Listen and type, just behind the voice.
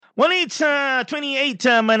Well, it's 28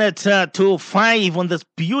 minutes to 5 on this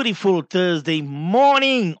beautiful Thursday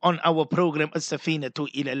morning on our program Assafinatu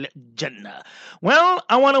Illal Jannah. Well,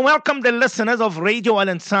 I want to welcome the listeners of Radio Al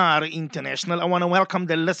Ansar International. I want to welcome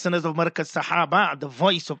the listeners of Markaz Sahaba, the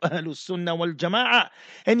voice of Ahlus Sunnah wal Jama'ah.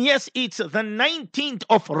 And yes, it's the 19th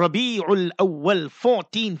of Rabi'ul Awwal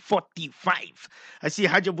 1445. I see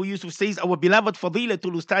Hajj Abu Yusuf says, our beloved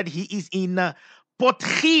Fadilatul Ustad, he is in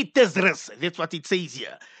Potchi Tezres. That's what it says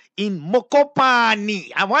here in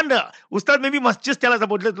Mokopani. I wonder, Ustad maybe must just tell us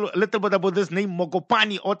about little bit about this name,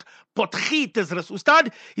 Mokopani or Potchi Tezres.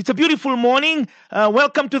 Ustad, it's a beautiful morning.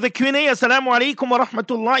 Welcome to the Q&A. Assalamu alaikum wa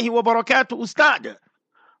rahmatullahi wa barakatuh, Ustad.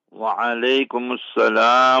 وعليكم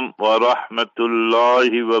السلام ورحمة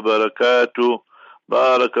الله وبركاته.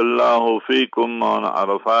 بارك الله فيكم on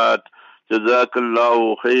Arfat.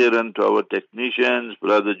 Jazakallahu khairan to our technicians,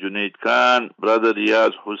 Brother Junaid Khan, Brother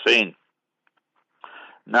Riyaz Hussein.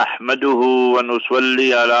 نحمده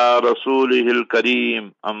ونصلي على رسوله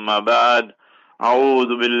الكريم أما بعد أعوذ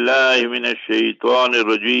بالله من الشيطان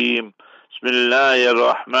الرجيم بسم الله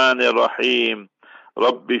الرحمن الرحيم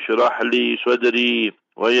رب اشرح لي صدري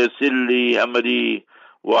ويسر لي أمري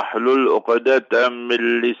واحلل عقدة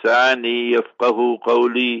من لساني يفقه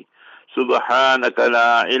قولي سبحانك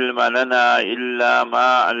لا علم لنا إلا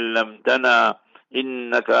ما علمتنا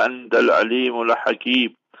إنك أنت العليم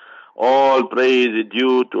الحكيم. All praise is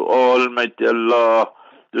due to Almighty Allah,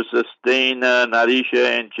 the sustainer, nourisher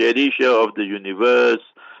and cherisher of the universe.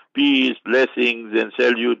 Peace, blessings and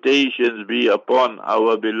salutations be upon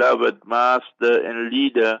our beloved master and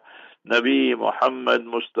leader, Nabi Muhammad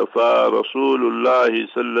Mustafa Rasulullah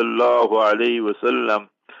sallallahu alayhi wa sallam.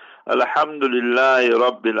 Alhamdulillah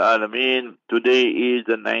Rabbil Alameen. Today is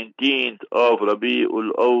the 19th of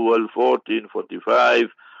Rabi'ul Awwal 1445.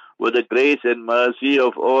 With the grace and mercy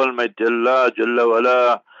of Almighty Allah Jalla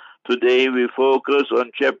wala, today we focus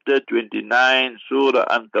on chapter 29, Surah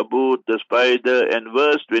Ankabut, the spider, and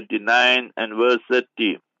verse 29 and verse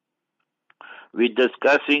 30. We're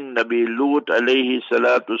discussing Nabi Lut alayhi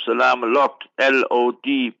salatu salam, Lot,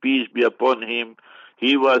 L-O-T, peace be upon him.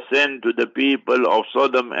 He was sent to the people of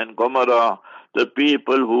Sodom and Gomorrah, the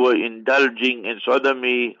people who were indulging in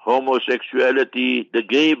sodomy, homosexuality, the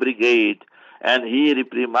gay brigade. And he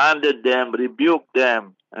reprimanded them, rebuked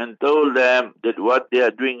them, and told them that what they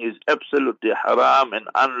are doing is absolutely haram and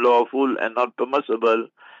unlawful and not permissible.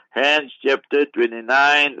 Hence, chapter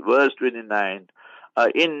 29, verse 29.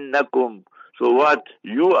 Innakum. So what?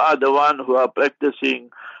 You are the one who are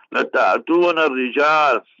practicing lata'atuna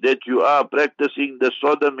rijal, that you are practicing the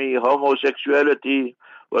sodomy, homosexuality,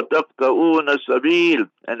 وَتَقْطَعُونَ السَّبِيلَ,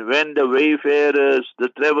 and when the wayfarers, the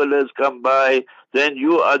travelers come by, then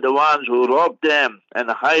you are the ones who rob them, and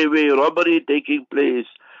highway robbery taking place.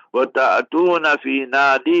 وَتَأْتُونَ فِي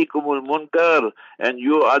نَادِيكُمُ الْمُنْكَرِ, and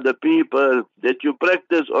you are the people that you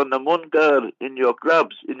practice on the munkar in your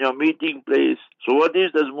clubs, in your meeting place. So what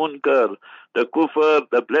is this munkar? The kufr,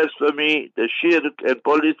 the blasphemy, the shirk and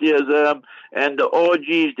polytheism, and the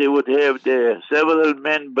orgies they would have there. Several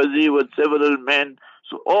men busy with several men.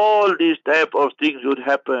 So all these type of things would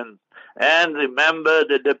happen. And remember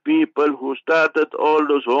that the people who started all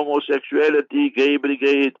those homosexuality, gay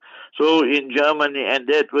brigade, so in Germany, and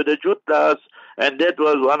that were the Jutas, and that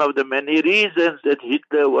was one of the many reasons that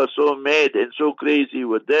Hitler was so mad and so crazy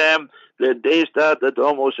with them, that they started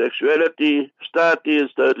homosexuality,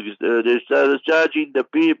 they started charging the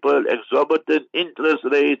people exorbitant interest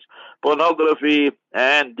rates, pornography,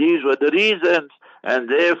 and these were the reasons. And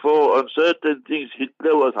therefore, on certain things,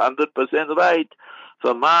 Hitler was 100% right.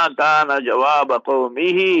 فَمَا كَانَ جَوَابَ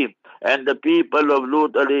قَوْمِهِ, and the people of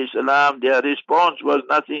Lut alayhi salam, their response was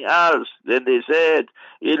nothing else. Then they said,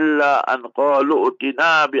 إِلَّا أَنْ قَالُوا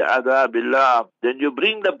أُتِنَا بِعَذَابِ اللَّهِ, then you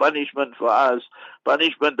bring the punishment for us,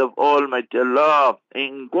 punishment of Almighty Allah.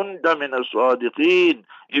 إِن كُنْتَ مِنَ الصَّادِقِينَ,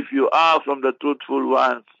 if you are from the truthful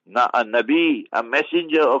ones. A Nabi, a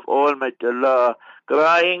messenger of Almighty Allah,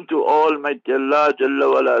 crying to Almighty Allah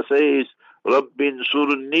Jalla wala, says, رَبِّ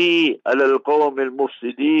انصُرْنِي عَلَى الْقَوْمِ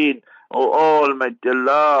الْمُفْسِدِينَ, O Almighty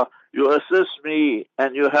Allah, you assist me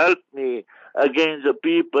and you help me against the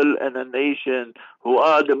people and the nation who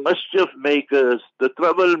are the mischief makers, the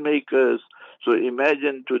troublemakers. So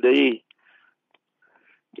imagine today,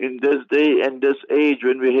 in this day and this age,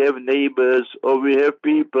 when we have neighbors, or we have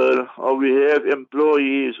people, or we have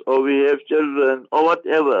employees, or we have children, or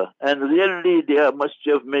whatever, and really they are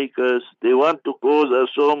mischief makers, they want to cause us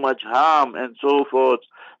so much harm and so forth,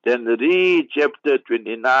 then read chapter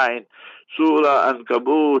 29, Surah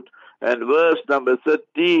Ankabut, and verse number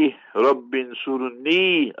 30, Rabbin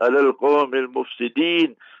Surni alal qawmil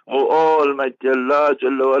mufsidin. O Almighty Allah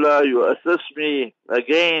Jalla wala, you assist me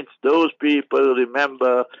against those people,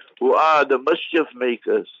 remember, who are the mischief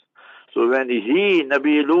makers. So when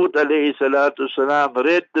Nabi Lut alayhi salatu salam,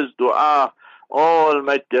 read this dua,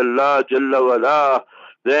 Almighty Allah Jalla wala,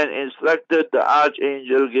 then instructed the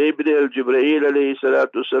Archangel Gabriel Jibreel alayhi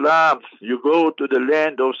salatu salam, you go to the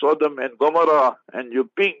land of Sodom and Gomorrah and you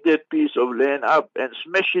pick that piece of land up and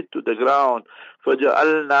smash it to the ground.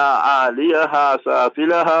 فَجَعَلْنَا عَالِيَهَا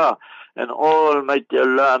سَافِلَهَا, and Almighty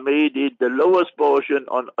Allah made it the lowest portion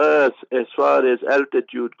on earth as far as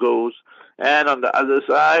altitude goes. And on the other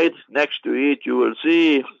side, next to it, you will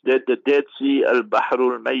see that the Dead Sea,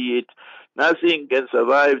 Al-Bahrul Mayyit, nothing can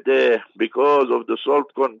survive there because of the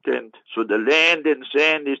salt content. So the land and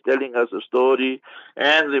sand is telling us a story.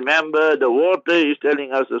 And remember, the water is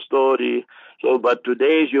telling us a story. So, but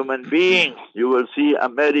today's human being, you will see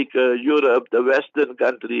America, Europe, the Western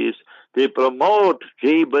countries, they promote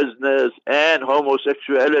gay business and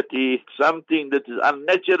homosexuality, something that is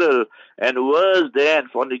unnatural and worse than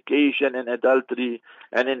fornication and adultery.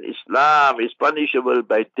 And in Islam is punishable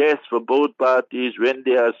by death for both parties when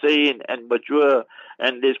they are sane and mature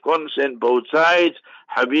and there's consent both sides.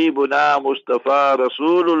 Habibuna Mustafa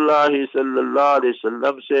Rasulullah sallallahu alaihi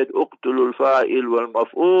wasallam said, "Uqtulul fa'il wal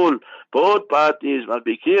maf'ul." Both parties must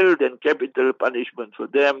be killed and capital punishment for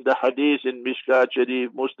them. The hadith in Mishkat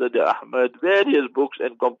Sharif, Musnad Ahmad, various books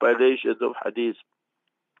and compilations of hadith.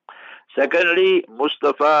 Secondly,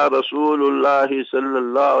 Mustafa Rasulullah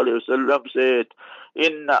sallallahu alaihi wasallam said,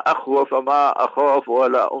 "Inna akhwafa ma akhafu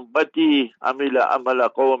ala ummati amila amala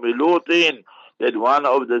qawmi Lutin." That one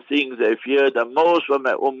of the things I fear the most for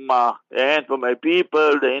my ummah and for my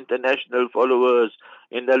people, the international followers,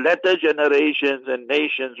 in the latter generations and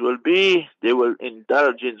nations will be, they will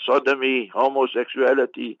indulge in sodomy,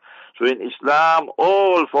 homosexuality. So in Islam,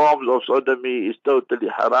 all forms of sodomy is totally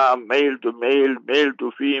haram, male to male, male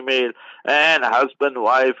to female, and husband,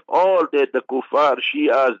 wife, all that the kuffar,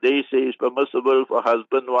 Shias, they say is permissible for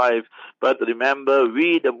husband, wife. But remember,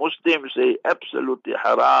 we the Muslims say absolutely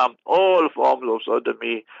haram, all forms of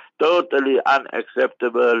sodomy, totally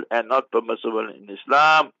unacceptable and not permissible in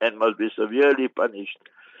Islam and must be severely punished.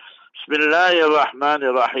 Bismillahir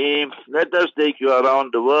Rahmanir Rahim. Let us take you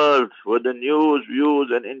around the world with the news, views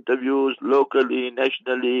and interviews locally,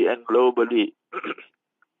 nationally and globally.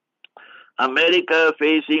 America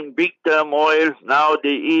facing big turmoil. Now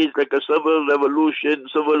there is like a civil revolution,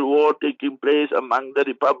 civil war taking place among the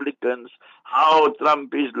Republicans. How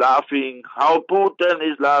Trump is laughing, how Putin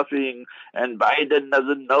is laughing, and Biden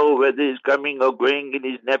doesn't know whether he's coming or going in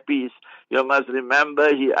his nappies. You must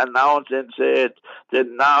remember he announced and said that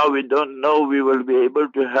now we don't know we will be able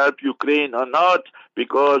to help Ukraine or not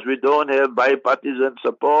because we don't have bipartisan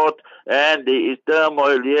support and there is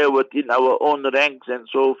turmoil here within our own ranks and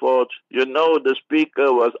so forth. You know the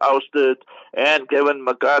speaker was ousted and Kevin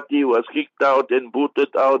McCarthy was kicked out and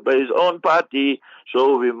booted out by his own party.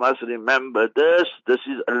 So we must remember this. This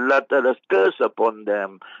is Allah Ta'ala's curse upon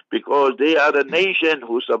them because they are a nation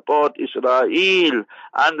who support Israel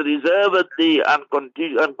unreservedly,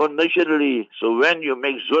 unconditionally. So when you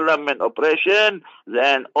make zulm and oppression,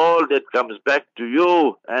 then all that comes back to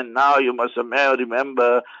you. And now you must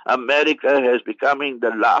remember America has becoming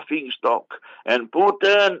the laughing stock. And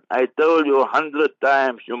Putin, I told you 100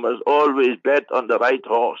 times, you must always bet on the right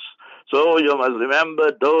horse. So you must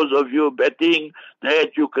remember, those of you betting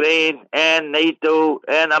that Ukraine and NATO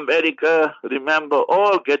and America, remember,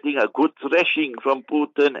 all getting a good thrashing from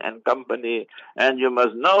Putin and company. And you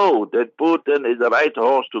must know that Putin is the right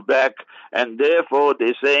horse to back. And therefore,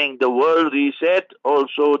 they're saying the world reset.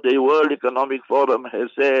 Also, the World Economic Forum has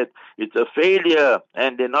said it's a failure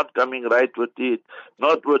and they're not coming right with it,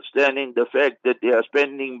 notwithstanding the fact that they are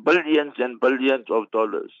spending billions and billions of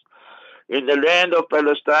dollars. In the land of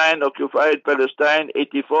Palestine, occupied Palestine,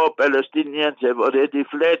 84 Palestinians have already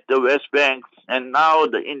fled the West Bank, and now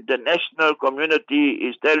the international community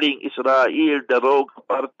is telling Israel, the rogue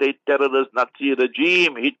apartheid terrorist Nazi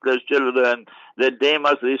regime, Hitler's children, that they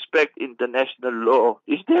must respect international law.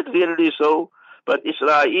 Is that really so? But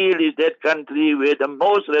Israel is that country where the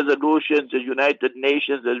most resolutions the United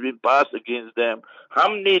Nations has been passed against them. How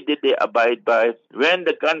many did they abide by? When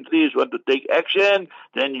the countries want to take action,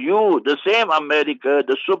 then you, the same America,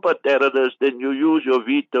 the super terrorists, then you use your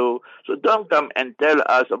veto. So don't come and tell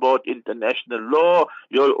us about international law.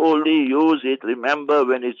 You'll only use it, remember,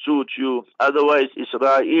 when it suits you. Otherwise,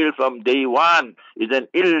 Israel from day one is an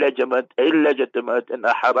illegitimate and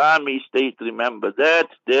a harami state. Remember that.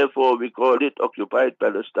 Therefore, we call it occupied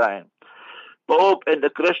Palestine. Pope and the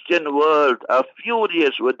Christian world are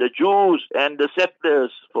furious with the Jews and the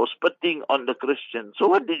settlers for spitting on the Christians. So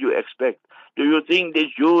what did you expect? Do you think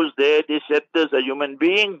these Jews there, these settlers are human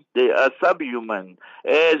beings? They are subhuman.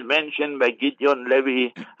 As mentioned by Gideon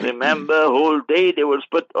Levy, remember, whole day they will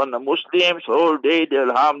spit on the Muslims, whole day they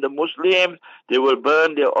will harm the Muslims, they will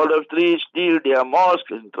burn their olive trees, steal their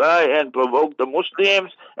mosques, and try and provoke the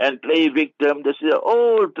Muslims and play victim. This is an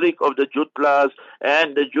old trick of the Jutlas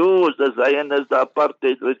and the Jews, the Zionists, the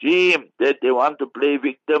apartheid regime, that they want to play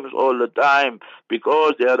victims all the time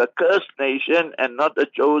because they are a cursed nation and not a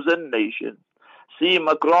chosen nation. See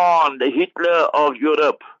Macron, the Hitler of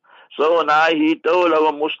Europe. So now he told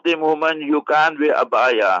our Muslim woman, you can't wear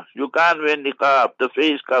abaya, you can't wear niqab, the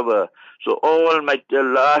face cover. So Almighty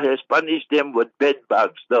Allah has punished them with bed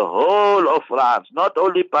bugs, the whole of France, not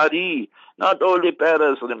only Paris, not only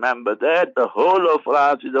Paris, remember that, the whole of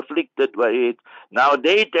France is afflicted by it. Now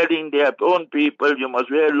they telling their own people, you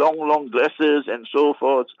must wear long, long dresses and so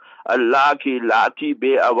forth. Allah ki lati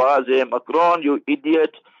be awaze, Macron, you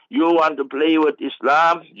idiot. You want to play with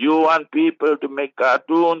Islam. You want people to make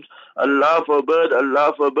cartoons. Allah forbid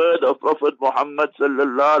of Prophet Muhammad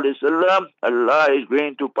sallallahu alaihi wasallam. Allah is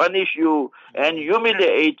going to punish you and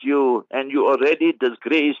humiliate you. And you already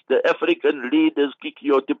disgraced. The African leaders kick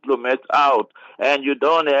your diplomats out. And you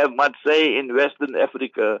don't have much say in Western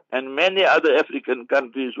Africa. And many other African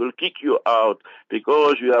countries will kick you out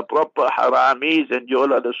because you are proper haramis and you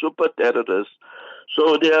all are the super terrorists.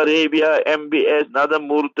 Saudi Arabia, MBS, another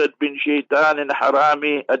Murtad bin Shaitan and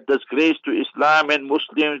Harami, a disgrace to Islam and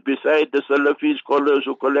Muslims beside the Salafi scholars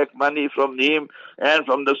who collect money from him and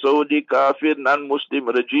from the Saudi Kafir non-Muslim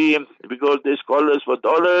regime because they scholars for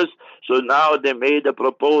dollars. So now they made a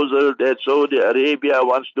proposal that Saudi Arabia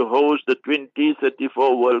wants to host the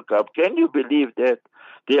 2034 World Cup. Can you believe that?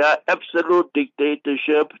 They are absolute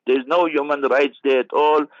dictatorship. There's no human rights there at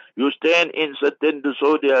all. You stand in certain to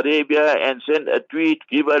Saudi Arabia and send a tweet,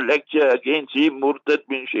 give a lecture against him, Murtad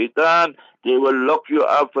bin Shaitan. They will lock you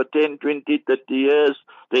up for 10, 20, 30 years.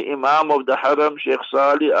 The Imam of the Haram, Sheikh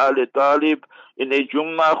Salih al-Talib, in a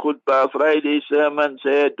Jummah khutbah, Friday sermon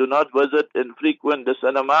said, do not visit and frequent the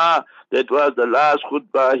cinema. That was the last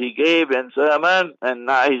khutbah he gave and sermon, and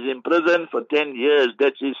now he's in prison for 10 years.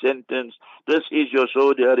 That's his sentence. This is your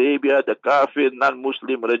Saudi Arabia, the Kafir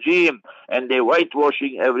non-Muslim regime, and they're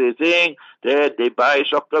whitewashing everything. They buy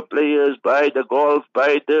soccer players, buy the golf,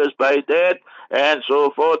 buy this, buy that, and so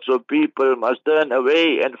forth. So people must turn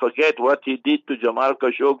away and forget what he did to Jamal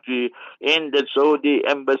Khashoggi in the Saudi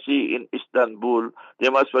embassy in Istanbul. They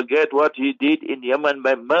must forget what he did in Yemen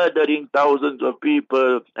by murdering thousands of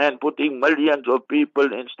people and putting millions of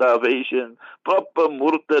people in starvation. Proper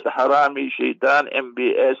Murtad, Harami, Shaitan,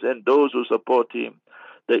 MBS, and those who support him.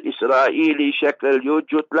 The Israeli shekel, you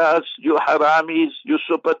jutlas, you haramis, you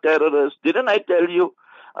super terrorists. Didn't I tell you?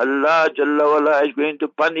 Allah Jalla wala is going to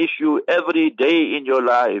punish you every day in your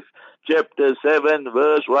life. Chapter 7,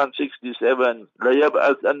 verse 167.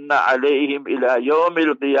 لَيَبْعَثَنَّ عَلَيْهِمْ إِلَى يَوْمِ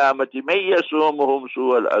الْقِيَامَةِ مَنْ يَسُومُهُمْ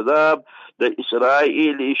سُوءَ الْعَذَابِ. The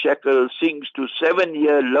Israeli shekel sinks to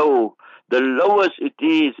 7-year low, the lowest it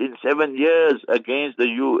is in 7 years against the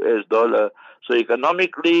US dollar. So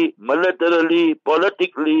economically, militarily,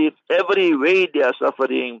 politically, every way they are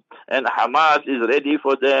suffering, and Hamas is ready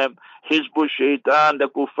for them. Hizbul Shaitan, the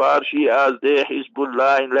Kuffar Shias there,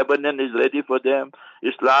 Hizbullah in Lebanon is ready for them.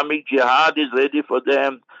 Islamic Jihad is ready for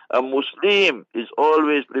them. A Muslim is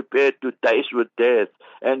always prepared to dice with death.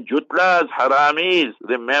 And Jutlas, Haramis,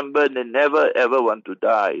 remember they never ever want to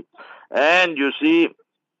die. And you see,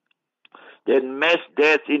 then mass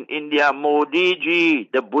deaths in India, Modi ji,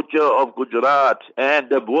 the butcher of Gujarat, and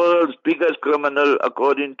the world's biggest criminal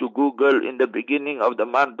according to Google in the beginning of the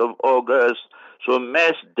month of August. So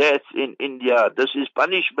mass deaths in India, this is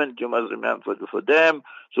punishment, you must remember, for them.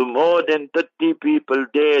 So more than 30 people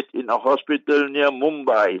dead in a hospital near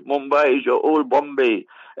Mumbai. Mumbai is your old Bombay.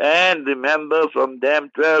 And remember, from them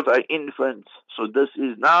 12 are infants. So this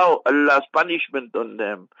is now Allah's punishment on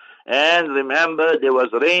them. And remember, there was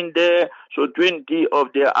rain there, so 20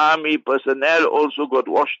 of their army personnel also got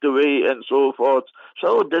washed away and so forth.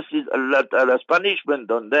 So this is Allah Ta'ala's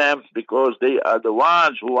punishment on them because they are the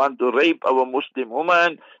ones who want to rape our Muslim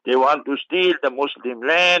women, they want to steal the Muslim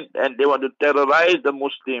land, and they want to terrorize the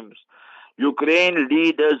Muslims. Ukraine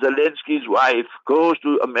leader Zelensky's wife goes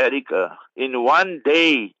to America. In one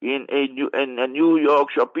day, in a New York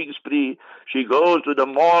shopping spree, she goes to the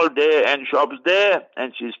mall there and shops there,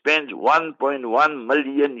 and she spends 1.1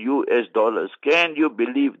 million US dollars. Can you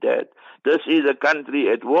believe that? This is a country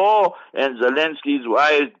at war, and Zelensky's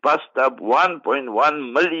wife bust up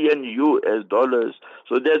 1.1 million US dollars.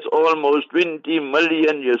 So that's almost 20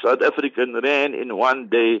 million South African rand in one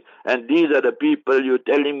day. And these are the people you're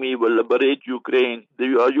telling me will liberate Ukraine.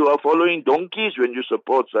 You are following donkeys when you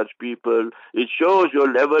support such people. It shows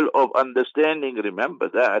your level of understanding. Remember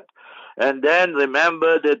that. And then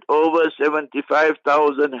remember that over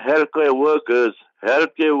 75,000 healthcare workers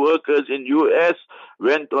in U.S.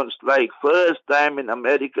 went on strike. First time in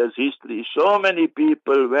America's history. So many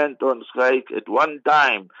people went on strike at one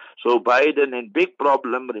time. So Biden in big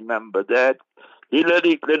problem, remember that.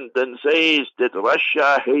 Hillary Clinton says that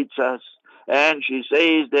Russia hates us. And she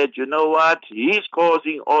says that, you know what, he's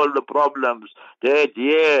causing all the problems. That,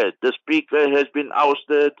 yeah, the speaker has been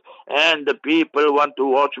ousted and the people want to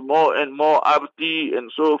watch more and more RT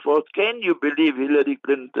and so forth. Can you believe Hillary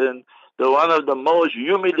Clinton, one of the most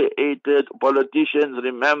humiliated politicians,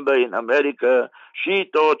 remember, in America? She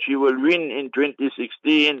thought she will win in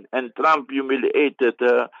 2016 and Trump humiliated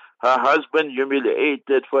her. Her husband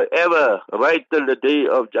humiliated forever, right till the day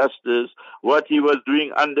of justice. What he was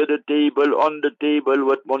doing under the table, on the table,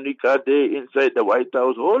 with Monica Day inside the White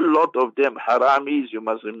House. Whole lot of them haramis, you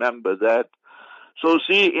must remember that. So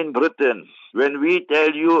see, in Britain, when we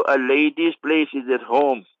tell you a lady's place is at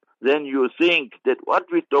home, then you think that what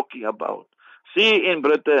we're talking about. See, in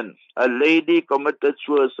Britain, a lady committed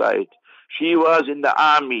suicide. She was in the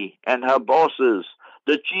army, and her bosses,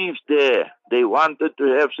 the chiefs there, they wanted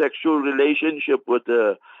to have sexual relationship with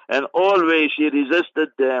her, and always she resisted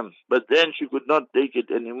them, but then she could not take it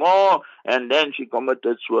anymore, and then she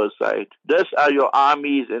committed suicide. These are your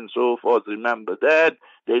armies and so forth, remember that.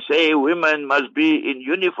 They say women must be in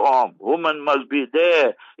uniform, women must be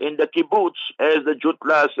there in the kibbutz, as the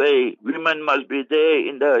Jutla say, women must be there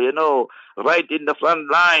in the, right in the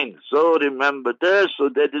front line. So remember this, so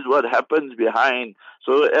that is what happens behind.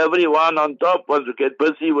 So everyone on top wants to get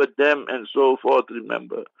busy with them and so forth,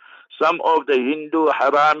 remember. Some of the Hindu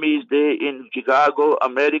haramis there in Chicago,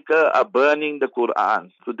 America, are burning the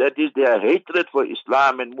Quran. So that is their hatred for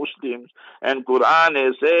Islam and Muslims. And Quran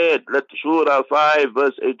has said, Surah 5,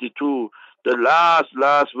 verse 82, the last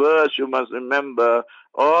verse you must remember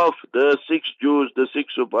of the six Jews, the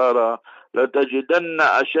six Supara. لَتَجِدَنَّ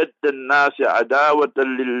أَشَدَّ النَّاسِ عَدَاوَةً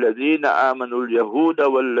لِلَّذِينَ آمَنُوا الْيَهُودَ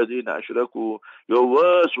وَالَّذِينَ أَشْرَكُوا. Your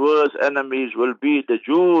worst enemies will be the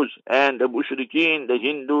Jews and the Mushrikeen, the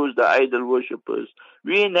Hindus, the idol worshippers.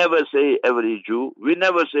 We never say every Jew, we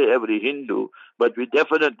never say every Hindu, but we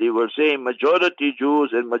definitely will say majority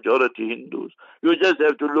Jews and majority Hindus. You just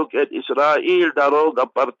have to look at Israel, the rogue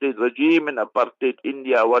apartheid regime in apartheid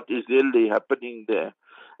India, what is really happening there.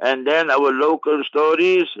 And then our local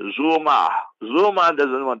stories, Zuma. Zuma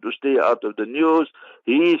doesn't want to stay out of the news.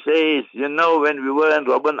 He says, when we were in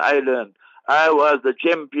Robben Island, I was the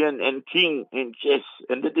champion and king in chess.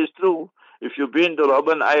 And it is true. If you've been to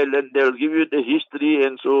Robben Island, they'll give you the history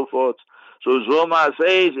and so forth. So Zuma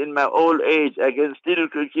says, in my old age, I can still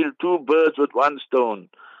kill two birds with one stone.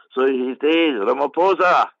 So he says,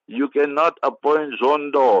 Ramaphosa, you cannot appoint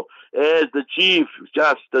Zondo as the chief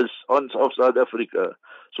justice of South Africa.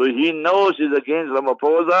 So he knows he's against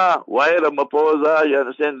Ramaphosa. Why Ramaphosa, you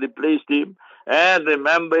understand, replaced him? And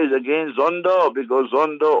remember, he's against Zondo, because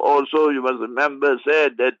Zondo also, you must remember,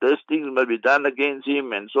 said that these things must be done against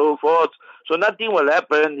him and so forth. So nothing will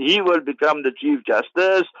happen. He will become the Chief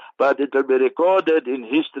Justice, but it will be recorded in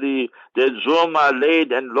history that Zuma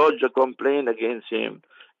laid and lodged a complaint against him.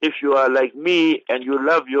 If you are like me and you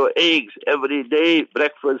love your eggs every day,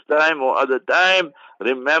 breakfast time or other time,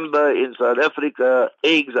 remember in South Africa,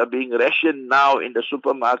 eggs are being rationed now in the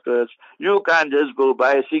supermarkets. You can't just go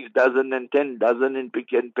buy 6 dozen and 10 dozen in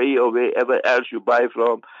Pick and Pay or wherever else you buy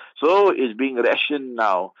from. So it's being rationed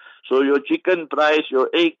now. So your chicken price, your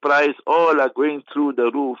egg price, all are going through the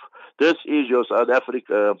roof. This is your South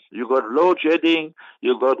Africa. You got load shedding,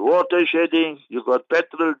 you got water shedding, you got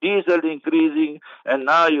petrol, diesel increasing, and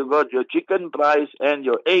now you got your chicken price and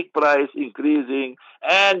your egg price increasing.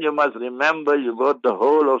 And you must remember, you got the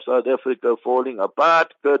whole of South Africa falling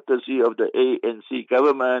apart, courtesy of the ANC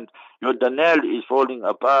government. Your Danel is falling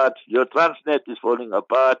apart, your Transnet is falling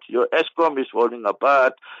apart, your Eskom is falling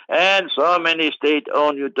apart, and so many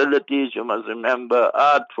state-owned utilities, you must remember,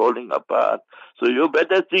 are falling apart. So you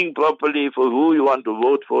better think properly for who you want to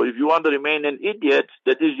vote for. If you want to remain an idiot,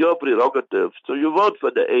 that is your prerogative. So you vote for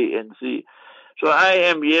the ANC. So I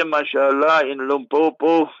am here, mashallah, in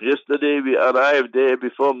Limpopo. Yesterday we arrived there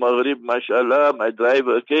before Maghrib, mashallah. My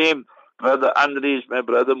driver came. Brother Andres, my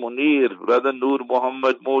brother Munir, brother Nur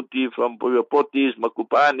Muhammad Moti from Potis,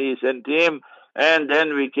 Makupani, sent him. And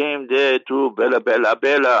then we came there to Bella Bella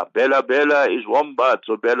Bella. Bella Bella is warm bath.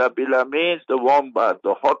 So Bella Bella means the warm bath,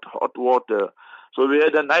 the hot water. So we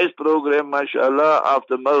had a nice program, mashallah,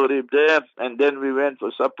 after Maghrib there. And then we went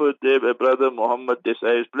for supper there by Brother Muhammad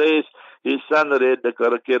Desai's place. His son read the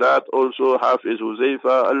Kirat also, Hafiz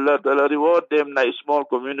Huzaifa. Allah Ta'ala reward them, nice small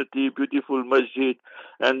community, beautiful masjid.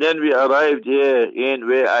 And then we arrived here in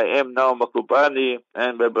where I am now, Makupani,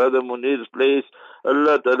 and my brother Munir's place.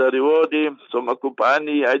 Allah Ta'ala reward him. So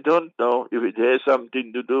Makupani, I don't know if it has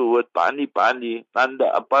something to do with Pani. Under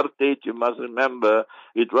apartheid, you must remember,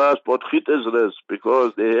 it was Potgietersrus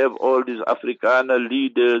because they have all these Afrikaner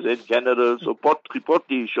leaders and generals. So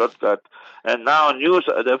Potgieter's shortcut. And now New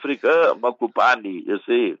South Africa, Makupani, you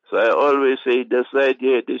see. So I always say this side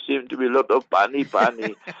here, there seems to be a lot of Pani.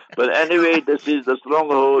 But anyway, this is the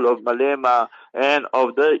stronghold of Malema and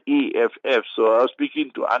of the EFF. So I was speaking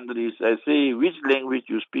to Andres. I say, which language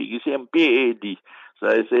you speak? He said, PAD. So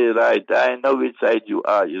I say, right, I know which side you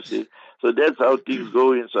are, you see. So that's how things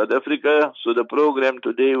go in South Africa. So the program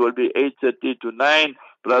today will be 8:30 to 9.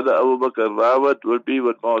 Brother Abu Bakr Rawat will be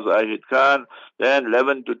with Maw Zahid Khan. Then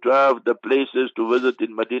 11 to 12, the places to visit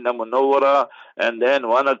in Medina Munawwara. And then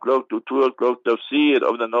 1 o'clock to 2 o'clock, tafsir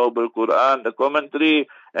of the Noble Quran, the commentary.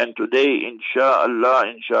 And today, inshallah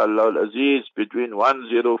al-Aziz, between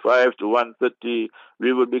 1:05 to 1:30,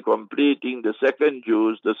 we will be completing the second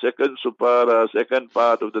juz, the second supara, second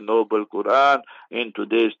part of the Noble Quran in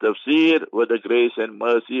today's tafsir with the grace and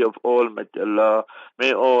mercy of Almighty Allah.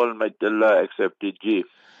 May Almighty Allah accept it, Ji.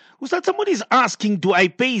 Ustad, somebody is asking, do I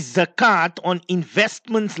pay zakat on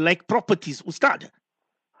investments like properties? Ustad.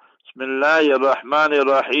 Bismillahir Rahmanir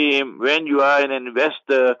Rahim. When you are an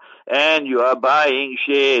investor and you are buying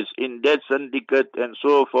shares in that syndicate and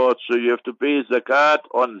so forth, so you have to pay zakat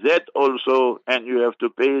on that also, and you have to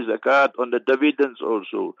pay zakat on the dividends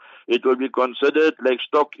also. It will be considered like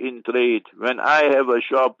stock in trade. When I have a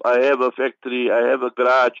shop, I have a factory, I have a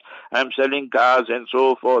garage, I'm selling cars and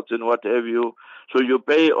so forth and what have you. So you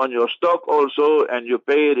pay on your stock also, and you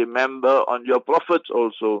pay, remember, on your profits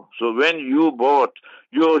also. So when you bought,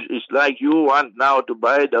 it's like you want now to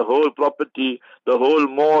buy the whole property, the whole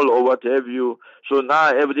mall or what have you. So now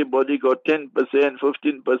everybody got 10%,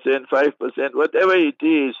 15%, 5%, whatever it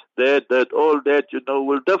is, that all that,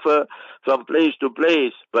 will differ from place to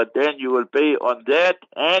place. But then you will pay on that,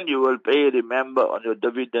 and you will pay, remember, on your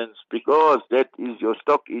dividends, because that is your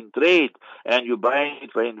stock in trade, and you're buying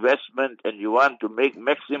it for investment, and you want to make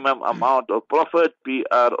maximum amount of profit,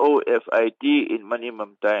 profit, in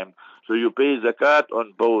minimum time. So you pay zakat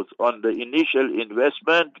on both, on the initial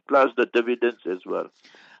investment plus the dividends as well.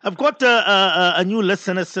 I've got a new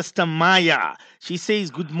listener, Sister Maya. She says,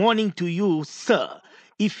 good morning to you, sir.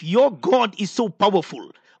 If your God is so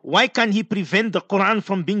powerful, why can't he prevent the Quran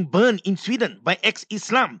from being burned in Sweden by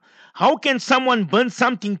ex-Islam? How can someone burn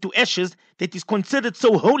something to ashes that is considered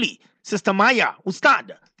so holy? Sister Maya,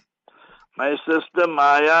 Ustad. My sister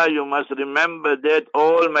Maya, you must remember that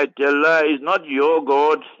Almighty Allah is not your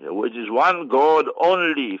God, which is one God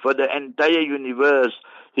only for the entire universe.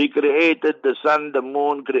 He created the sun, the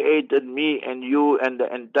moon, created me and you and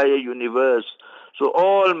the entire universe. So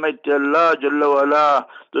Almighty Allah, Jalla wala,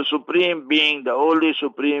 the Supreme Being, the Holy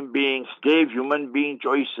Supreme Being, gave human being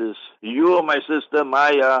choices. You, my sister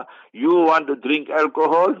Maya, you want to drink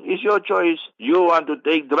alcohol, is your choice. You want to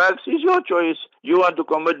take drugs, is your choice. You want to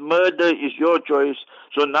commit murder, is your choice.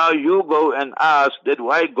 So now you go and ask that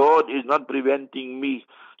why God is not preventing me.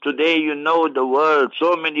 Today, the world,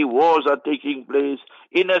 so many wars are taking place.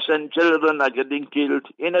 Innocent children are getting killed.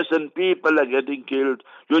 Innocent people are getting killed.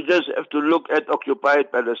 You just have to look at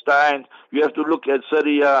occupied Palestine. You have to look at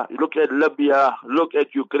Syria, look at Libya, look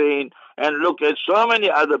at Ukraine, and look at so many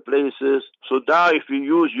other places. So now if you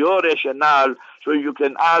use your rationale, so you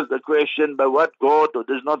can ask the question, by what God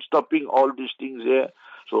is not stopping all these things here?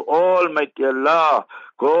 So Almighty Allah,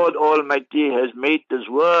 God Almighty has made this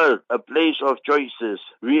world a place of choices.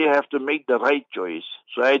 We have to make the right choice.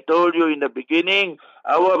 So I told you in the beginning,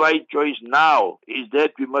 our right choice now is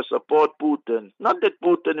that we must support Putin. Not that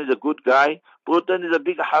Putin is a good guy. Putin is a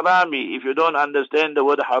big harami. If you don't understand the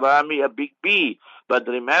word harami, a big P. But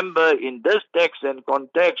remember, in this text and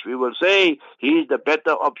context, we will say he is the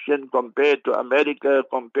better option compared to America,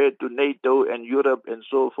 compared to NATO and Europe and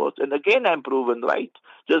so forth. And again, I'm proven right.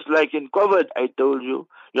 Just like in COVID, I told you,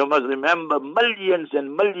 you must remember millions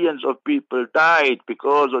and millions of people died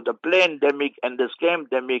because of the pandemic and the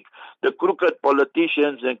scamdemic, the crooked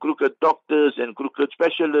politicians and crooked doctors and crooked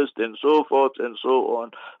specialists and so forth and so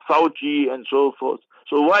on, Fauci and so forth.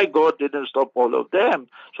 So why God didn't stop all of them?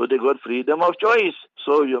 So they got freedom of choice.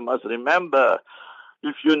 So you must remember,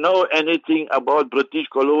 If you know anything about British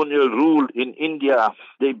colonial rule in India,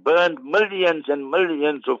 they burned millions and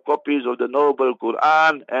millions of copies of the Noble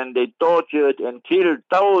Quran, and they tortured and killed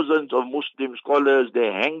thousands of Muslim scholars. They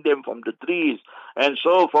hanged them from the trees and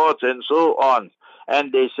so forth and so on.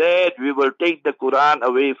 And they said, we will take the Quran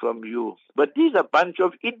away from you. But these are a bunch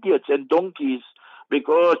of idiots and donkeys,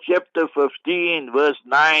 because chapter 15 verse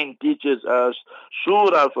 9 teaches us,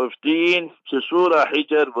 Surah 15, so Surah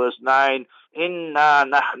Hijr verse 9, Inna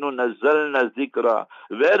nahnu nazzalna zikra.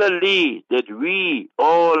 Verily that we,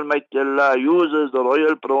 Almighty Allah, uses the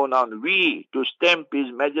royal pronoun we to stamp His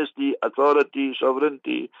majesty, authority,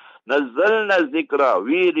 sovereignty. Nazzalna zikra.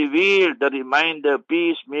 We reveal the reminder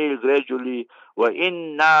piecemeal gradually. Wa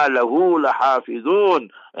inna lahu lahafizun.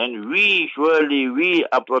 And we, surely we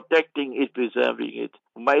are protecting it, preserving it.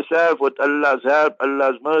 Myself, with Allah's help,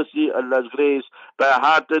 Allah's mercy, Allah's grace,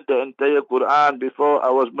 by-hearted the entire Quran before I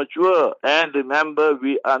was mature. And remember,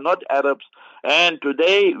 we are not Arabs. And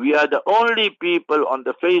today, we are the only people on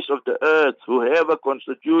the face of the earth who have a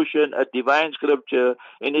constitution, a divine scripture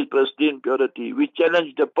in its pristine purity. We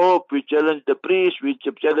challenge the Pope, we challenge the priest, we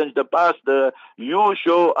challenge the pastor. You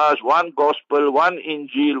show us one gospel, one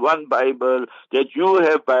Injil, one Bible that you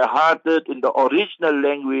have by-hearted in the original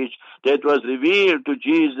language that was revealed to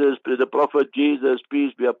Jesus, to the Prophet Jesus,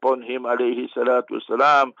 peace be upon him, alayhi salatu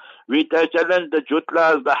wasalam. We challenge the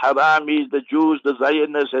Jutlas, the Haramis, the Jews, the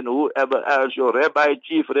Zionists, and whoever else, your rabbi,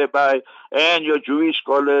 chief rabbi, and your Jewish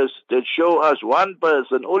scholars, that show us one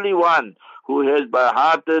person, only one, who has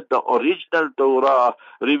by-hearted the original Torah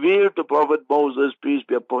revealed to Prophet Moses, peace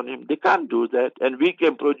be upon him. They can't do that. And we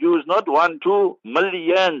can produce not one, two,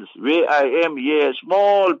 millions. Where I am here,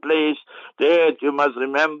 small place that you must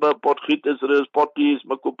remember, Port Gietersrus, Potties,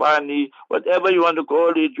 Makupani, whatever you want to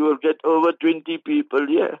call it, you will get over 20 people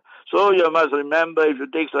here. So you must remember, if you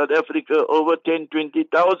take South Africa, over 10,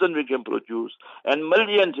 20,000 we can produce, and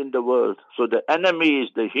millions in the world. So the enemies,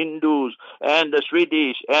 the Hindus, and the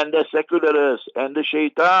Swedish, and the secularists, and the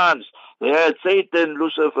shaitans, they had Satan,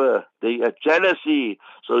 Lucifer, they had jealousy,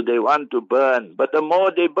 so they want to burn. But the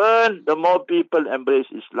more they burn, the more people embrace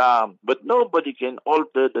Islam. But nobody can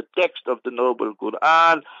alter the text of the Noble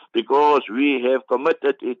Quran because we have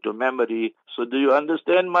committed it to memory. So do you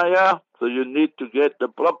understand, Maya? So you need to get the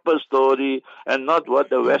proper story and not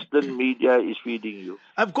what the Western media is feeding you.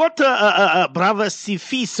 I've got a brother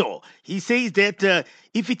Sifiso. He says that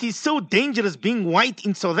if it is so dangerous being white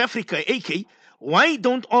in South Africa, AK, why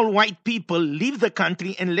don't all white people leave the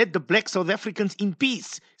country and let the black South Africans in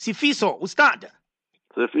peace? Sifiso, Ustad.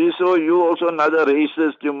 Sifiso, you also another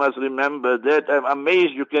racist. You must remember that. I'm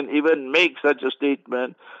amazed you can even make such a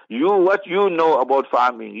statement. What you know about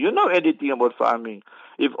farming? You know anything about farming?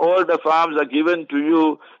 If all the farms are given to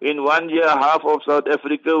you, in 1 year, half of South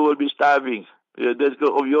Africa will be starving. That's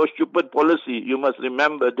of your stupid policy. You must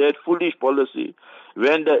remember that foolish policy.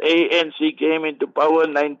 When the ANC came into power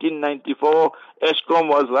in 1994, Eskom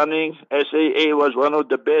was running, SAA was one of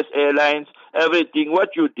the best airlines, everything.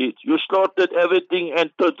 What you did, you slaughtered everything and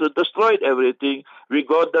destroyed everything. We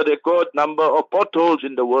got the record number of potholes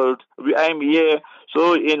in the world. I'm here,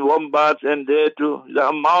 so in Wombats and there too, the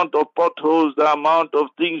amount of potholes, the amount of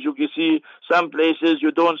things you can see. Some places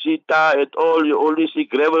you don't see tar at all, you only see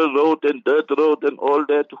gravel road and dirt road and all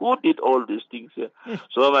that. Who did all these things here?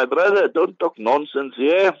 So my brother, don't talk nonsense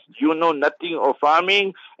here. You know nothing of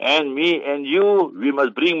farming, and me and you, we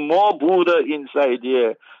must bring more Buddha inside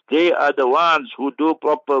here. They are the ones who do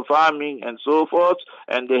proper farming and so forth,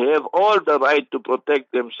 and they have all the right to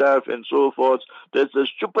protect themselves and so forth. There's a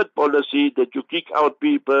stupid policy that you kick out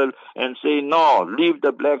people and say, no, leave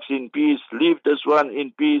the blacks in peace, leave this one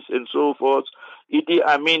in peace and so forth. Idi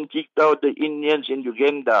Amin kicked out the Indians in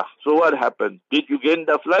Uganda. So what happened? Did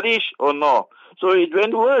Uganda flourish or no? So it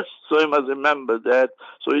went worse. So you must remember that.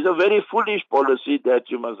 So it's a very foolish policy that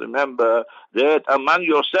you must remember that among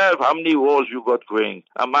yourself, how many wars you got going?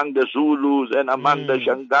 Among the Zulus and among the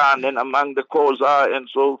Shangaan and among the Koza and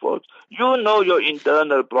so forth. You know your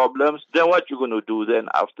internal problems. Then what you going to do then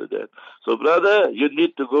after that? So brother, you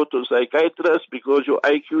need to go to a psychiatrist because your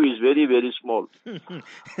IQ is very, very small.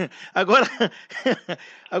 I got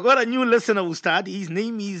a new listener, Ustad. His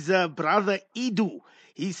name is Brother Idu.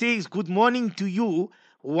 He says, good morning to you.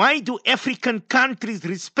 Why do African countries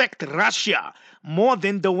respect Russia more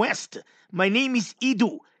than the West? My name is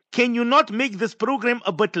Idu. Can you not make this program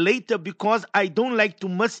a bit later because I don't like to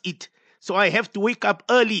miss it? So I have to wake up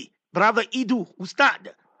early. Brother Idu,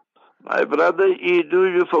 Ustad. My brother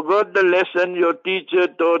Idu, you forgot the lesson your teacher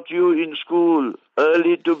taught you in school.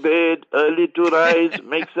 Early to bed, early to rise,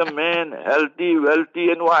 makes a man healthy,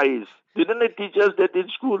 wealthy and wise. Didn't they teach us that in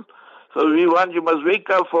school? So we want, you must wake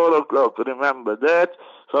up 4 o'clock. Remember that.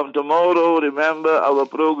 From tomorrow, remember our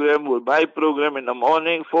program, my program in the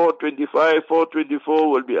morning, 4:25, 4:24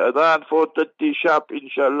 will be Adhan, 4:30 sharp,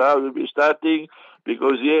 inshallah, will be starting.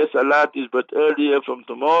 Because yes, Salat is but earlier from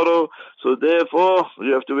tomorrow. So therefore,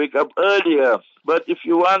 you have to wake up earlier. But if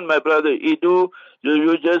you want, my brother Idu,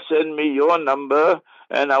 you just send me your number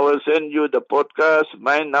and I will send you the podcast.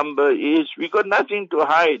 My number is, we got nothing to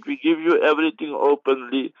hide. We give you everything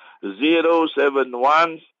openly.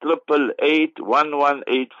 071 888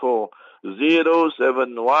 1184.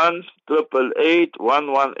 071 888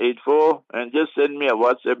 1184, and just send me a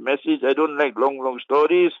WhatsApp message. I don't like long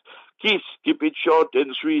stories. Keep it short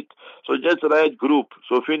and sweet. So just write group.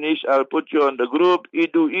 So finish, I'll put you on the group,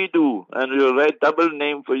 Idu, and we'll write double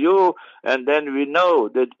name for you, and then we know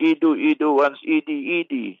that Idu wants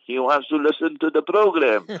Edie. He wants to listen to the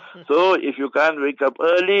program. So if you can't wake up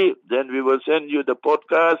early, then we will send you the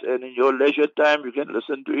podcast, and in your leisure time, you can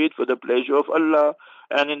listen to it for the pleasure of Allah.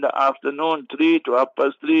 And in the afternoon, 3 to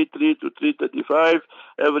 3, 3 to 3:35,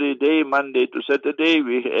 every day, Monday to Saturday,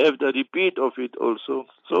 we have the repeat of it also.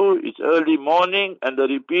 So it's early morning and the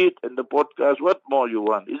repeat and the podcast. What more you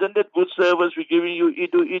want? Isn't that good service we're giving you,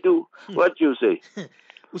 Idu? What you say?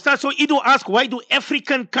 Ustad, so Idu asked, why do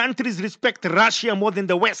African countries respect Russia more than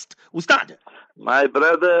the West? Ustad? My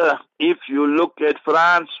brother, if you look at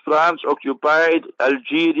France occupied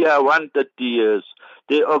Algeria 130 years.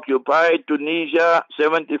 They occupied Tunisia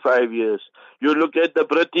 75 years. You look at the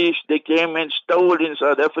British, they came and stole in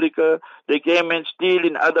South Africa. They came and steal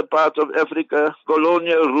in other parts of Africa,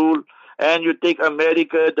 colonial rule. And you take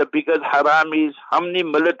America, the biggest haramis, how many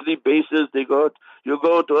military bases they got? You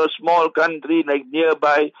go to a small country like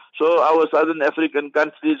nearby, so our southern African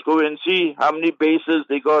countries go and see how many bases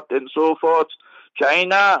they got and so forth.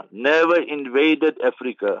 China never invaded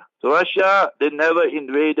Africa. Russia, they never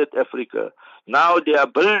invaded Africa. Now they are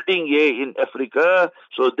building here in Africa,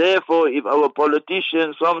 so therefore if our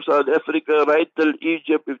politicians from South Africa, right till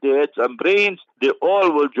Egypt, if they had some brains, they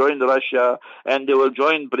all will join Russia and they will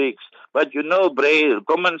join BRICS. But you know,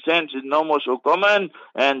 common sense is no more so common,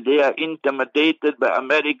 and they are intimidated by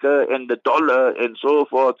America and the dollar and so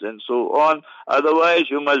forth and so on. Otherwise,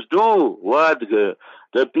 you must do what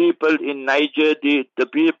the people in Niger did, the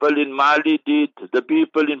people in Mali did, the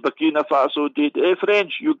people in Burkina Faso did. Hey,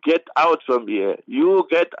 French, you get out from here. You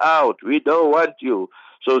get out. We don't want you.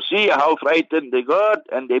 So see how frightened they got,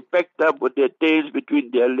 and they packed up with their tails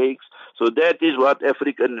between their legs. So that is what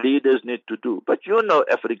African leaders need to do. But you know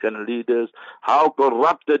African leaders, how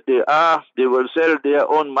corrupted they are. They will sell their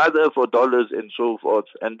own mother for dollars and so forth.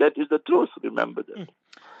 And that is the truth. Remember that.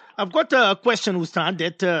 I've got a question, Ustad,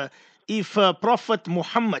 that if Prophet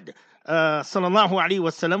Muhammad sallallahu alaihi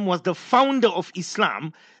wasallam was the founder of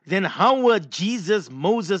Islam, then how were Jesus,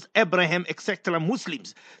 Moses, Abraham, etc.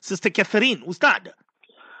 Muslims? Sister Catherine, Ustad.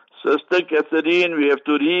 Sister Catherine, we have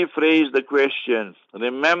to rephrase the question.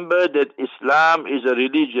 Remember that Islam is a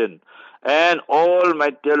religion, and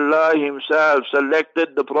Almighty Allah Himself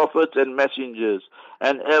selected the prophets and messengers,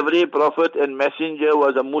 and every prophet and messenger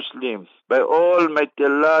was a Muslim. By Almighty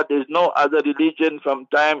Allah, there is no other religion from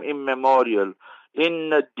time immemorial.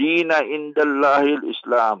 Inna Deena Indallahi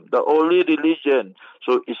Islam, the only religion.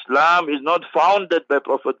 So Islam is not founded by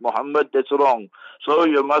Prophet Muhammad, that's wrong. So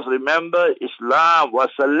you must remember, Islam was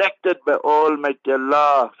selected by Almighty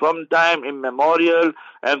Allah from time immemorial,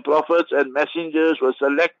 and prophets and messengers were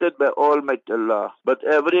selected by Almighty Allah. But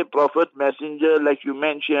every prophet, messenger, like you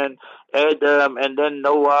mentioned, Adam, and then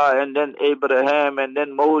Noah, and then Abraham, and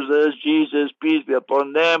then Moses, Jesus, peace be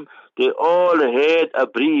upon them, they all had a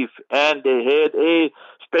brief, and they had a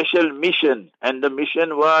special mission, and the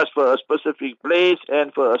mission was for a specific place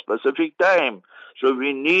and for a specific time. So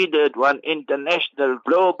we needed one international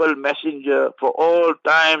global messenger for all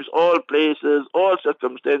times, all places, all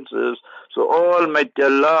circumstances. So Almighty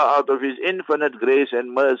Allah, out of His infinite grace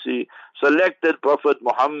and mercy, selected Prophet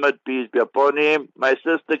Muhammad, peace be upon him. My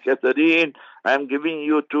sister Catherine, I am giving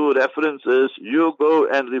you two references. You go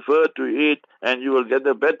and refer to it, and you will get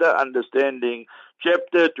a better understanding.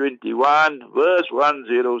 Chapter 21, verse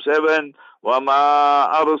 107. وَمَا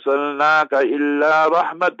أَرْسَلْنَاكَ إِلَّا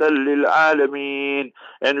رَحْمَةً لِلْعَالَمِينَ.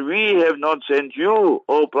 And we have not sent you,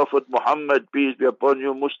 O Prophet Muhammad, peace be upon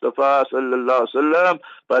you, Mustafa sallallahu alaihi wasallam,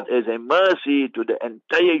 but as a mercy to the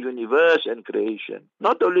entire universe and creation.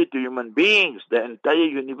 Not only to human beings, the entire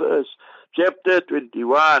universe. Chapter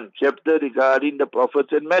 21, chapter regarding the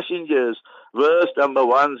prophets and messengers, verse number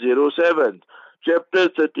 107. Chapter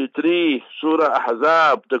 33, Surah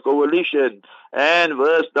Ahzab, the coalition, and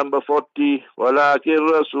verse number 40, وَلَكِنْ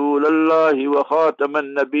رَسُولَ اللَّهِ وَخَاتَمَ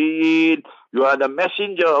النَّبِيِّينَ You are the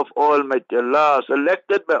messenger of Almighty Allah,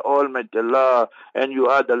 selected by Almighty Allah, and you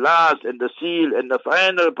are the last and the seal and the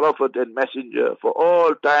final prophet and messenger for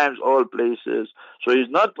all times, all places. So he's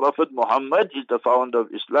not Prophet Muhammad, he's the founder of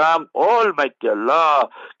Islam. Almighty Allah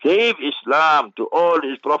gave Islam to all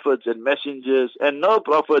his prophets and messengers, and no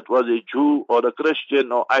prophet was a Jew or a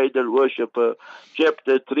Christian or idol worshipper.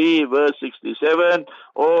 Chapter 3, verse 67,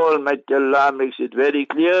 Almighty Allah makes it very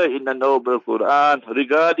clear in the Noble Quran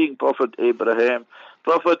regarding Prophet Abraham.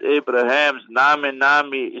 Prophet Abraham's Nami,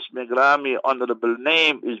 Ismigrami, honorable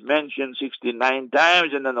name, is mentioned 69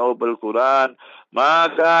 times in the Noble Quran. ما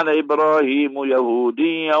كان إبراهيم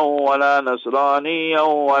يهوديا ولا نصرانيا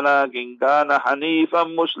ولكن كان حنيفا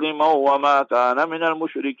مسلما وما كان من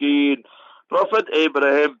المشركين. Prophet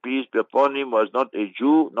Abraham, peace be upon him, was not a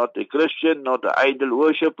Jew, not a Christian, not an idol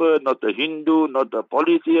worshipper, not a Hindu, not a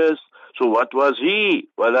polytheist. So what was he?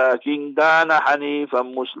 وَلَكِنْ كَانَ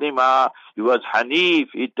حَنِيفًا مُسْلِمًا. He was Hanif.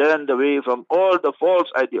 He turned away from all the false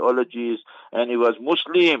ideologies, and he was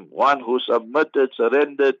Muslim, one who submitted,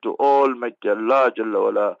 surrendered to Almighty Allah Jalla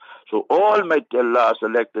wala. So Almighty Allah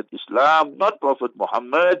selected Islam, not Prophet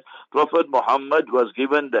Muhammad. Prophet Muhammad was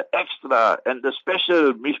given the extra and the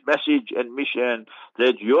special message and mission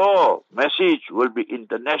that your message will be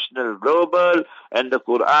international, global, and the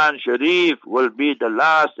Quran Sharif will be the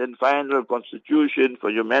last and final constitution for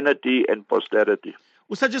humanity and posterity.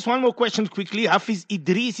 Ustad, just one more question quickly. Hafiz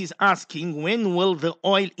Idris is asking, when will the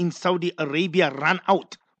oil in Saudi Arabia run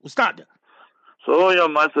out? Ustad. So you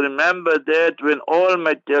must remember that when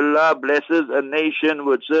Almighty Allah blesses a nation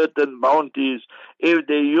with certain bounties, if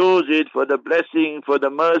they use it for the blessing, for the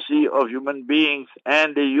mercy of human beings,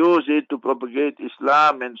 and they use it to propagate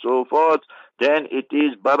Islam and so forth, then it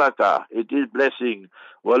is barakah, it is blessing.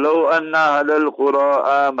 وَلَوْ أَنَّ أَهْلَ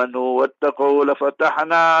الْقُرَىٰ آمَنُوا وَاتَّقَوْا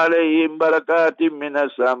لَفَتَحْنَا عَلَيْهِمْ بَرَكَاتٍ مِّنَ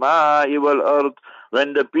السَّمَاءِ وَالْأَرْضِ.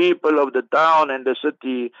 When the people of the town and the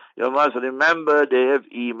city, you must remember they have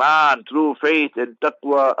iman, true faith and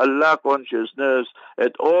taqwa, Allah consciousness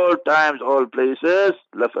at all times, all places.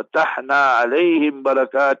 لَفَتَحْنَا عَلَيْهِمْ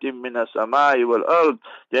بَرَكَاتٍ مِّنَ السَّمَاءِ وَالْأَرْضِ.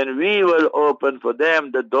 Then we will open for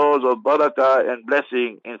them the doors of barakah and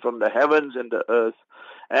blessing from the heavens and the earth.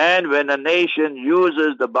 And when a nation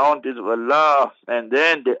uses the bounties of Allah and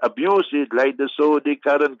then they abuse it, like the Saudi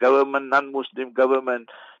current government, non-Muslim government,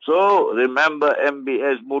 so remember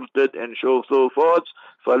MBS, Murtad and so forth.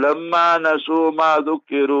 فَلَمَّا نَسُوا مَا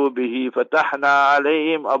ذُكِّرُوا بِهِ فَتَحْنَا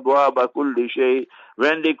عَلَيْهِمْ أَبْوَابَ كُلِّ شَيْءٍ.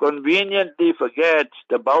 When they conveniently forget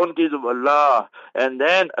the bounties of Allah, and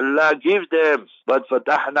then Allah gives them, but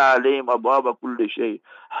فَتَحْنَا عَلَيْهِمْ أَبْوَابَ كُلِّ شَيْءٍ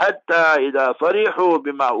حَتَّى إِذَا فَرِحُوا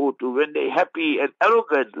بِمَا أُوتُوا. When they happy and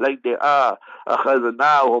arrogant like they are,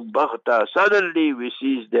 أَخَذْنَاهُمْ بَغْتَةً. Suddenly we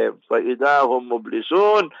seize them. فَإِذَا هُمْ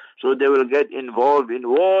مُبْلِسُونَ. So they will get involved in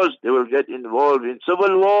wars, they will get involved in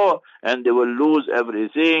civil war, and they will lose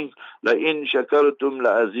everything. لَإِن شَكَرْتُمْ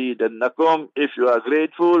لَأَزِيدَنَّكُمْ. If you are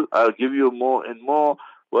grateful, I'll give you more and more.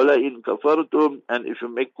 وَلَئِن كَفَرْتُمْ. And if you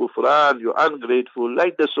make kufran, you're ungrateful,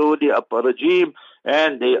 like the Saudi upper regime,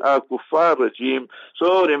 and they are kuffar regime.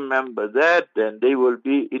 So remember that, then they will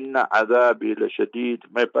be inna adhabi la shadid.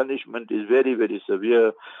 My punishment is very, very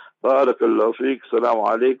severe. Barakallahu feek. Assalamu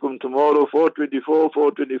alaikum. Tomorrow 4:24,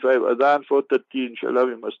 4:25 adhan, 4:30 inshallah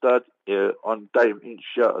we must start on time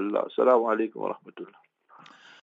inshallah. Assalamu alaikum wa rahmatullah.